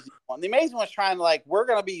the Amazing one. The Amazing one's trying to we're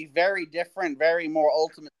going to be very different, very more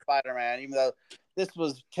Ultimate Spider-Man, even though this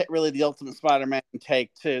was really the Ultimate Spider-Man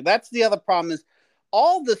take two. That's the other problem is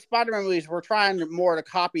all the Spider-Man movies were trying more to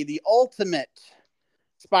copy the Ultimate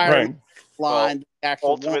Spider-Man line. Well,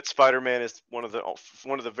 Ultimate Spider-Man is one of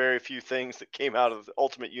the very few things that came out of the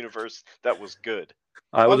Ultimate Universe that was good.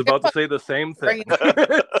 I was about to say the same thing.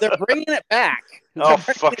 They're bringing it back. Oh,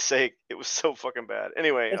 for fuck's sake. It was so fucking bad.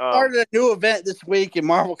 Anyway. It started a new event this week in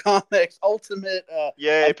Marvel Comics, Ultimate.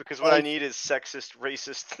 Yay, because what I need is sexist,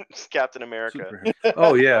 racist Captain America.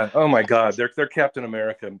 Oh, yeah. Oh, my God. Their Captain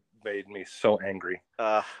America made me so angry.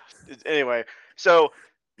 Anyway, so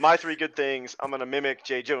my three good things, I'm going to mimic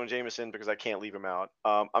J. Jonah Jameson because I can't leave him out.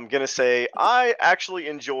 I'm going to say I actually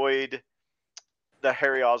enjoyed the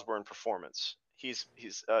Harry Osborn performance.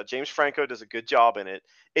 James Franco does a good job in it.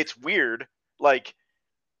 It's weird, like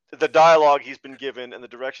the dialogue he's been given and the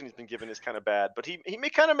direction he's been given is kind of bad, but he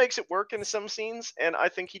kind of makes it work in some scenes, and I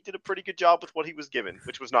think he did a pretty good job with what he was given,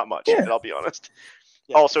 which was not much. Yeah. I'll be honest.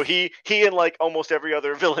 Yeah. Also, he and like almost every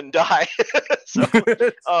other villain die. So,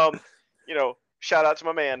 shout out to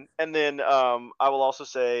my man. And then I will also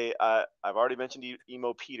say I've already mentioned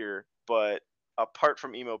Emo Peter, but apart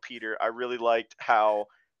from Emo Peter, I really liked how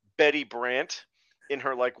Betty Brant, in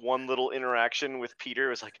her one little interaction with Peter,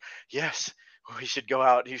 was like, yes, we should go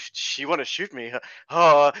out. She want to shoot me.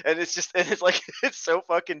 And it's so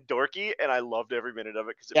fucking dorky, and I loved every minute of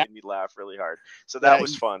it because it made me laugh really hard. So that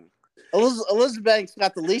was fun. Elizabeth Banks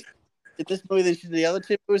got the least in this movie than she did the other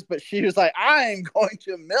two movies, but she was like, I am going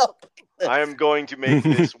to milk this. I am going to make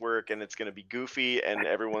this work, and it's going to be goofy, and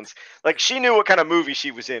everyone's like, she knew what kind of movie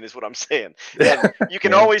she was in, is what I'm saying. And you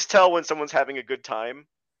can always tell when someone's having a good time,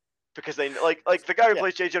 because they like the guy who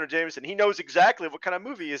plays J. Jonah Jameson, he knows exactly what kind of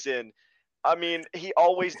movie he's in. I mean, he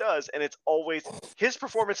always does, and it's always, his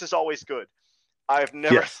performance is always good. I've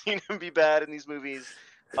never seen him be bad in these movies.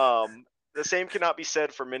 The same cannot be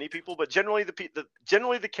said for many people, but generally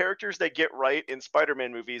the characters they get right in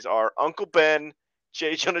Spider-Man movies are Uncle Ben,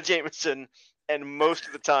 J. Jonah Jameson, and most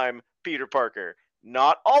of the time Peter Parker.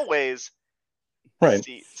 Not always,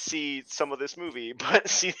 see some of this movie,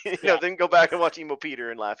 but then go back and watch Emo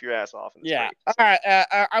Peter and laugh your ass off. Yeah. All right.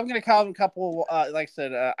 I'm gonna call him a couple. Like I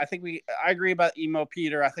said, I agree about Emo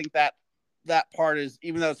Peter. I think that part is,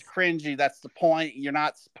 even though it's cringy, that's the point. You're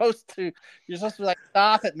supposed to be like,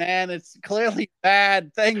 stop it, man. It's clearly a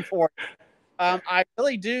bad thing for you. I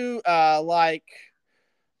really do like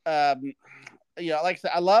like I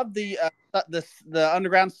said, I love the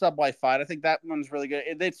underground subway fight. I think that one's really good.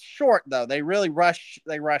 It's short though. They really rush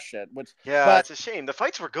it, it's a shame. The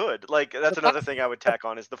fights were good. Like, that's another thing I would tack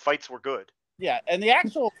on, is the fights were good. Yeah, and the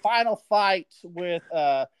actual final fight with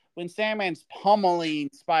when Sandman's pummeling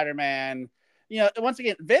Spider-Man, once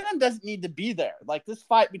again, Venom doesn't need to be there. Like, this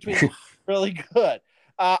fight between them is really good.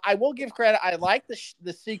 I will give credit. I like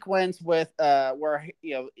the sequence with where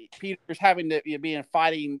Peter's having to be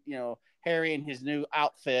fighting Harry in his new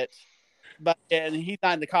outfit, and he's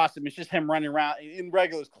not in the costume. It's just him running around in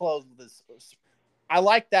regular clothes with his. I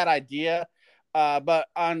like that idea, but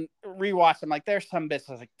on rewatch, I'm like, there's some bits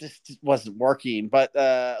I was like, this just wasn't working. But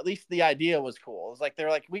at least the idea was cool. It's like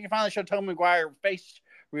they're like, we can finally show Tobey Maguire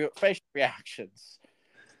facial reactions.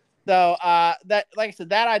 So that, like I said,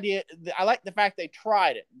 that idea, I like the fact they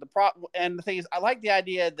tried it. And the thing is, I like the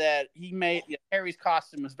idea that he made Harry's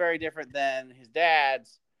costume was very different than his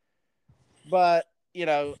dad's. But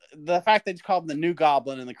the fact they just called him the New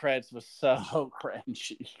Goblin in the credits was so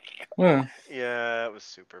cringy. Yeah, it was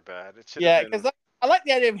super bad. It should. Yeah, because I like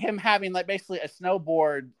the idea of him having like basically a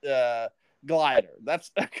snowboard glider.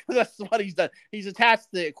 That's what he's done. He's attached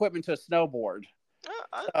the equipment to a snowboard.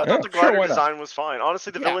 I thought the glider design was fine.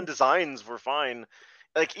 Honestly, the villain designs were fine.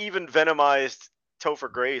 Like, even Venomized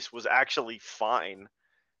Topher Grace was actually fine.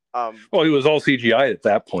 Well, he was all CGI at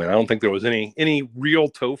that point. I don't think there was any real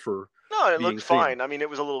Topher. No, it looked fine. I mean, it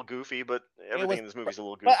was a little goofy, but everything in this movie is a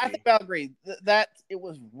little goofy. But I think I'll agree that it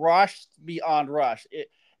was rushed beyond rush.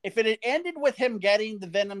 If it had ended with him getting the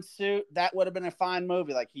Venom suit, that would have been a fine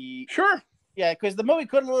movie. Like, yeah, because the movie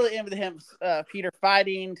could have really ended with him, Peter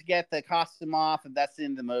fighting to get the costume off, and that's the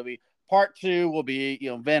end of the movie. Part 2 will be,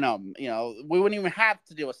 Venom. We wouldn't even have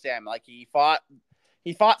to deal with Sam. Like, he fought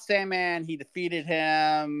Sandman, he defeated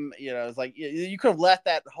him. It's like you could have left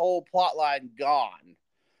that whole plot line gone.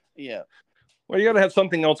 Yeah. Well, you got to have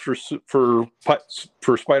something else for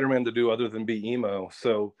Spider-Man to do other than be emo.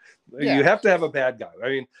 So you have to have a bad guy. I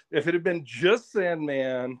mean, if it had been just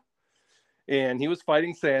Sandman, and he was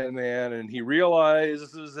fighting Sandman, and he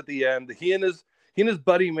realizes at the end that he and his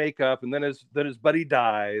buddy make up, and then his buddy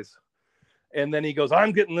dies, and then he goes,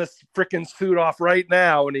 "I'm getting this freaking suit off right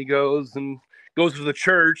now," and he goes to the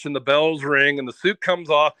church, and the bells ring, and the suit comes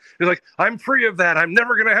off. He's like, "I'm free of that. I'm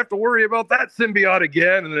never gonna have to worry about that symbiote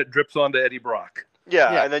again," and then it drips onto Eddie Brock.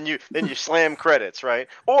 Yeah, and then you slam credits, right?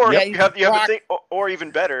 Or you have the thing, or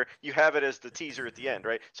even better, you have it as the teaser at the end,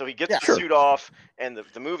 right? So he gets the suit off, and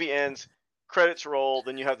the movie ends. Credits roll,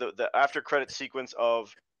 then you have the after credit sequence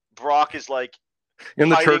of Brock is like in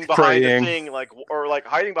the church behind praying, the thing,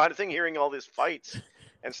 hiding behind the thing, hearing all these fights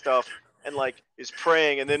and stuff, and like is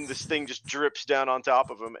praying, and then this thing just drips down on top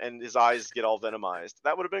of him, and his eyes get all venomized.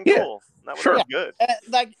 That would have been cool. That would have been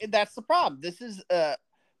good. That's the problem. This is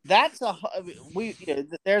there's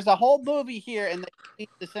a whole movie here, and they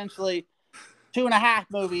essentially 2.5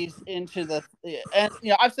 movies into the, and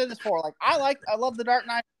I've said this before. Like, I love The Dark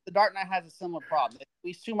Knight. The Dark Knight has a similar problem. It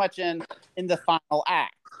leaves too much in the final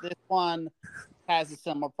act. This one has a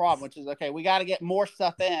similar problem, which is, okay, we got to get more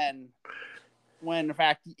stuff in. When in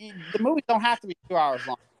fact the movies don't have to be 2 hours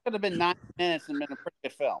long. It could have been 90 minutes and been a pretty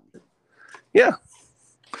good film. Yeah.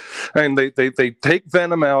 And they take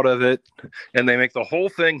Venom out of it, and they make the whole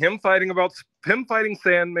thing him fighting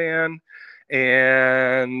Sandman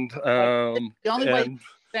and the only way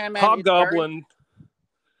Sandman Hobgoblin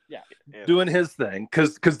doing his thing,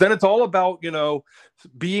 because then it's all about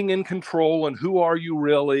being in control, and who are you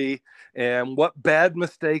really, and what bad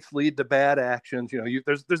mistakes lead to bad actions.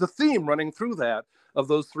 There's a theme running through that of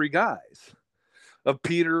those three guys, of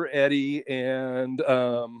Peter, Eddie, and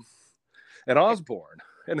Osborn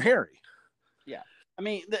and Harry. Yeah, I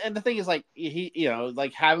mean, and the thing is, like, he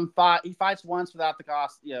he fights once without the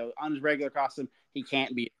cost, on his regular costume, he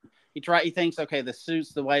can't beat him. He thinks, okay, the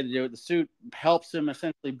suit's the way to do it. The suit helps him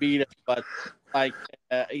essentially beat it, but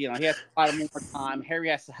he has to fight him one more time. Harry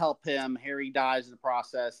has to help him. Harry dies in the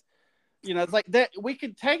process. It's like that. We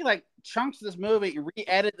could take like chunks of this movie and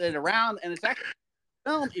re-edit it around, and it's actually a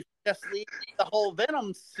film if you just leave the whole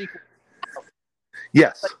Venom sequence out.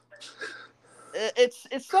 Yes.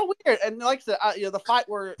 It's so weird, and like I said, the fight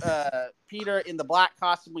where Peter in the black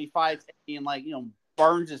costume, he fights and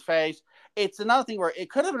burns his face. It's another thing where it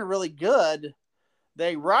could have been really good.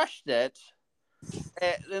 They rushed it,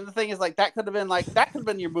 And the thing is, like, that could have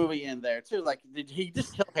been your movie in there too. Like, did he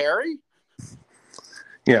just kill Harry?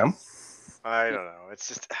 Yeah. I don't know. It's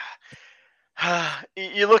just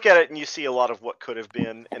you look at it and you see a lot of what could have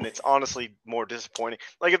been, and it's honestly more disappointing.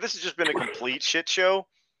 Like, if this had just been a complete shit show,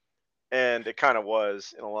 and it kind of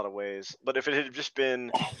was in a lot of ways, but if it had just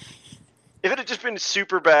been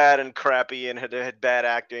super bad and crappy and had bad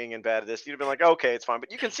acting and bad this, you'd have been like, okay, it's fine.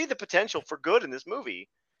 But you can see the potential for good in this movie.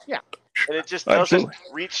 Yeah. And it just doesn't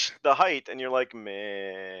reach the height, and you're like,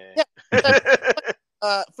 meh.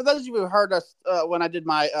 Yeah. For those of you who heard us when I did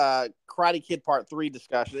my Karate Kid Part 3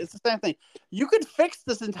 discussion, it's the same thing. You could fix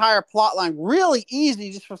this entire plot line really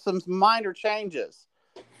easy just for some minor changes.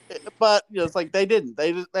 But it's like they didn't.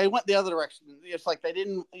 They went the other direction. It's like they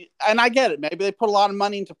didn't. And I get it. Maybe they put a lot of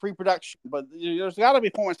money into pre-production, but there's got to be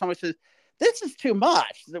a point where somebody says, "This is too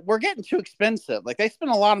much. We're getting too expensive." Like, they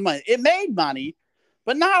spent a lot of money. It made money,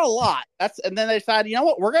 but not a lot. And then they decided, you know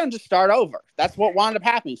what? We're going to just start over. That's what wound up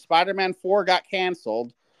happening. Spider-Man 4 got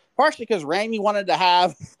canceled, partially because Raimi wanted to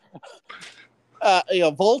have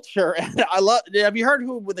Vulture. And have you heard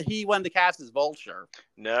who he wanted to cast as Vulture?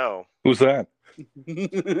 No. Who's that?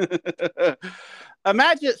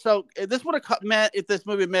 Imagine, so this would have meant, if this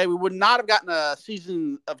movie made, we would not have gotten a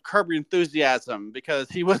season of Curb Your Enthusiasm, because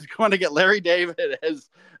he was going to get Larry David as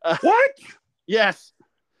what? Yes,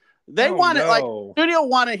 they wanted like studio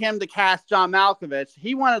wanted him to cast John Malkovich.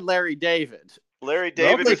 He wanted Larry David. Larry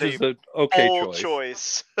David is an okay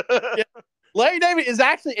choice. Yeah. Larry David is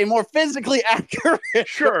actually a more physically accurate.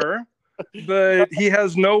 Sure, but he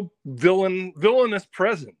has no villainous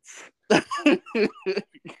presence.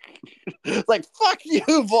 It's like, fuck you,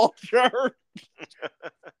 Vulture.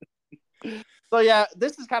 So yeah,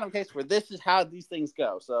 this is kind of a case where this is how these things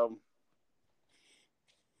go. So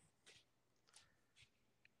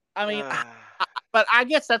I mean, but I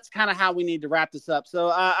guess that's kind of how we need to wrap this up.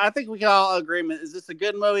 So I think we can all agree. Is this a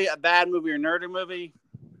good movie, a bad movie, or nerdy movie?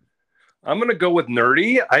 I'm gonna go with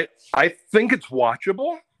nerdy. I think it's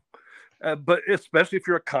watchable. But especially if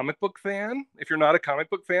you're a comic book fan. If you're not a comic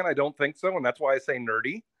book fan, I don't think so, and that's why I say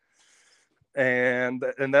nerdy. And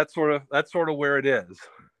that's sort of where it is.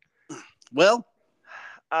 Well,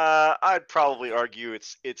 I'd probably argue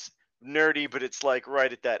it's nerdy, but it's like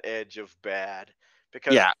right at that edge of bad,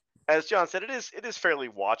 because as John said, it is fairly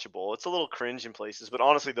watchable. It's a little cringe in places, but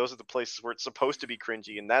honestly, those are the places where it's supposed to be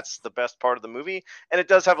cringy, and that's the best part of the movie. And it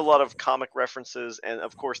does have a lot of comic references, and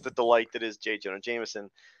of course, the delight that is J. Jonah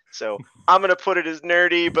Jameson. So I'm gonna put it as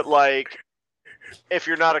nerdy, but like, if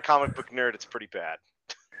you're not a comic book nerd, it's pretty bad.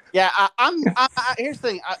 Yeah, here's the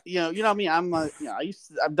thing. You know me.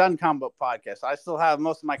 I've done comic book podcasts. I still have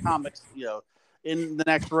most of my comics, in the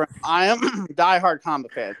next room. I am diehard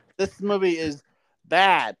comic fan. This movie is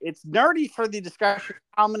bad. It's nerdy for the discussion.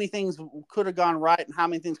 How many things could have gone right and how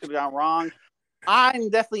many things could have gone wrong. I'm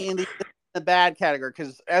definitely in the bad category,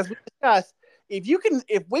 because, as we discussed,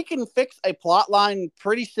 if we can fix a plot line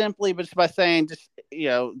pretty simply, but just by saying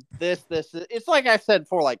this, it's like I said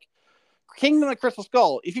before, like Kingdom of the Crystal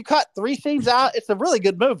Skull. If you cut 3 scenes out, it's a really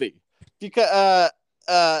good movie. Same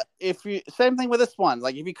thing with this one.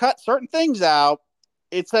 Like, if you cut certain things out,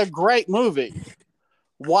 it's a great movie.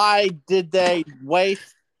 Why did they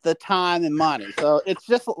waste the time and money? So it's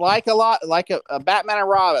just like a Batman and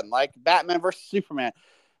Robin, like Batman versus Superman.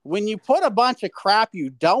 When you put a bunch of crap you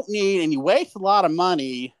don't need and you waste a lot of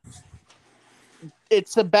money,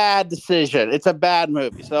 it's a bad decision. It's a bad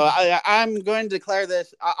movie. So I'm going to declare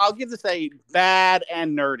this. I'll give this a bad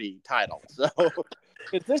and nerdy title. So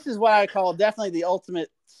this is what I call definitely the ultimate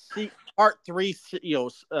part 3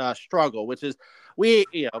 struggle, which is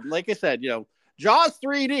like I said, Jaws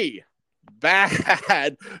 3D,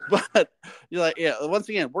 bad, but once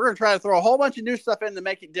again, we're gonna try to throw a whole bunch of new stuff in to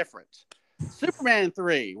make it different. Superman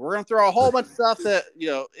 3, we're gonna throw a whole bunch of stuff that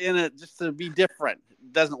in it just to be different.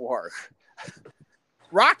 It doesn't work.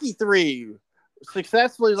 Rocky 3,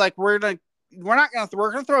 successfully, like we're gonna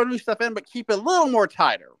throw new stuff in, but keep it a little more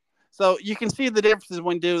tighter. So you can see the differences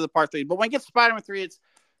when you do the part 3. But when you get Spider-Man 3, it's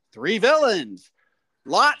 3 villains.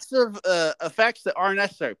 Lots of effects that aren't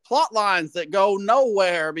necessary. Plot lines that go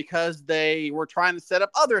nowhere because they were trying to set up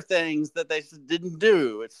other things that they didn't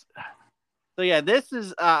do. This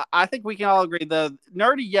is, I think we can all agree, the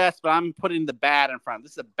nerdy, yes, but I'm putting the bad in front.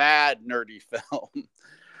 This is a bad, nerdy film.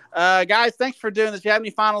 Guys, thanks for doing this. Do you have any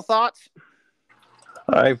final thoughts?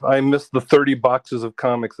 I missed the 30 boxes of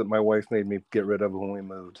comics that my wife made me get rid of when we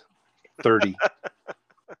moved. 30.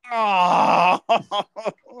 Oh.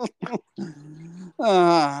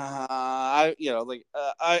 I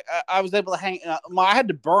was able to hang. I had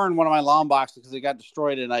to burn one of my long boxes because it got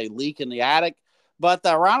destroyed in a leak in the attic. But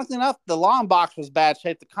ironically enough, the long box was bad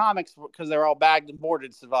shape. The comics, because they were all bagged and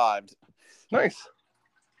boarded, survived. Nice.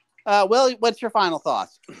 Will, what's your final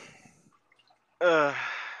thoughts?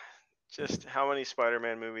 Just how many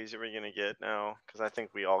Spider-Man movies are we gonna get now? Because I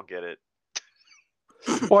think we all get it.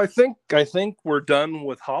 Well, I think we're done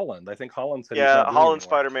with Holland. I think Holland said Holland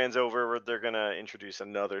Spider-Man's over. They're gonna introduce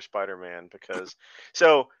another Spider-Man because.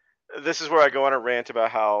 So this is where I go on a rant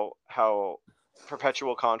about how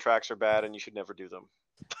perpetual contracts are bad and you should never do them.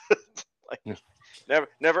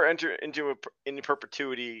 Never enter into in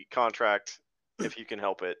perpetuity contract if you can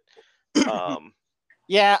help it. So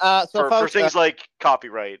for folks, things like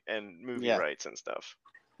copyright and movie rights and stuff.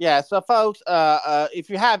 Yeah, so folks, if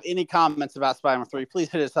you have any comments about Spider-Man 3, please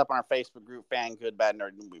hit us up on our Facebook group, Fan Good Bad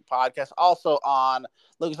Nerdy Movie Podcast. Also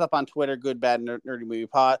look us up on Twitter, Good Bad Nerdy Movie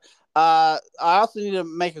Pod. I also need to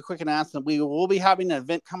make a quick announcement. We will be having an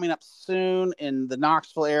event coming up soon in the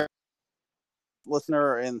Knoxville area.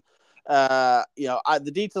 Listener, and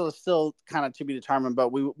the details is still kind of to be determined, but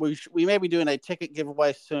we may be doing a ticket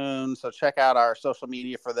giveaway soon, so check out our social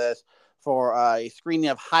media for this, for a screening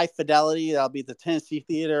of High Fidelity. That'll be at the Tennessee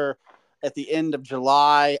Theater at the end of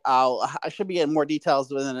July. I should be getting more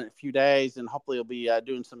details within a few days, and hopefully we'll be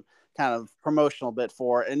doing some kind of promotional bit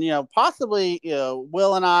for it. And possibly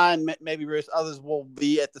Will and I, and maybe Bruce, others will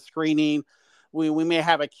be at the screening. We may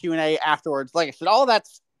have a Q&A afterwards. Like I said, all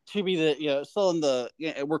that's to be still in the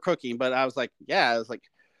we're cooking, but I was like,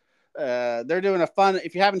 they're doing a fun.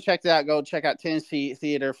 If you haven't checked it out, go check out Tennessee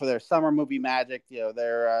Theater for their summer movie magic.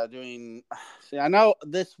 They're doing. See, I know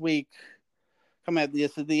this week coming at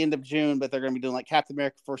this is the end of June, but they're going to be doing like Captain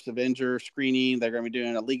America: First Avenger screening. They're going to be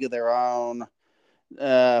doing A League of Their Own.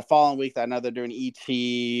 Following week, I know they're doing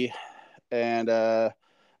E.T. and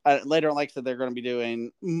later on, like I said, they're going to be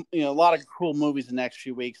doing a lot of cool movies the next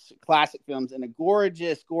few weeks, classic films in a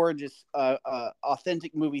gorgeous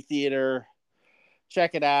authentic movie theater.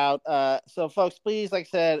 Check it out. So folks, please, like I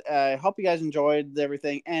said, I hope you guys enjoyed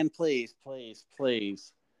everything, and please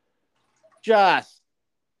just,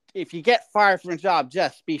 if you get fired from a job,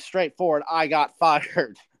 just be straightforward. I got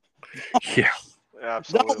fired. Yeah,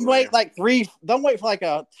 absolutely. Don't wait for like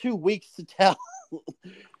 2 weeks to tell.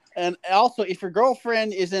 And also, if your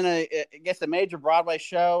girlfriend is in a major Broadway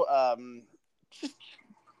show, just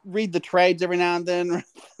read the trades every now and then.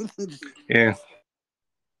 Yeah.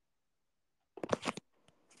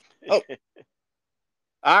 Oh.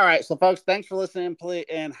 All right. So, folks, thanks for listening, please,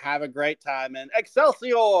 and have a great time. And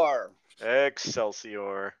Excelsior!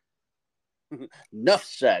 Excelsior. Enough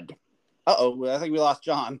said. Uh-oh. I think we lost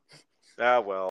John. Well.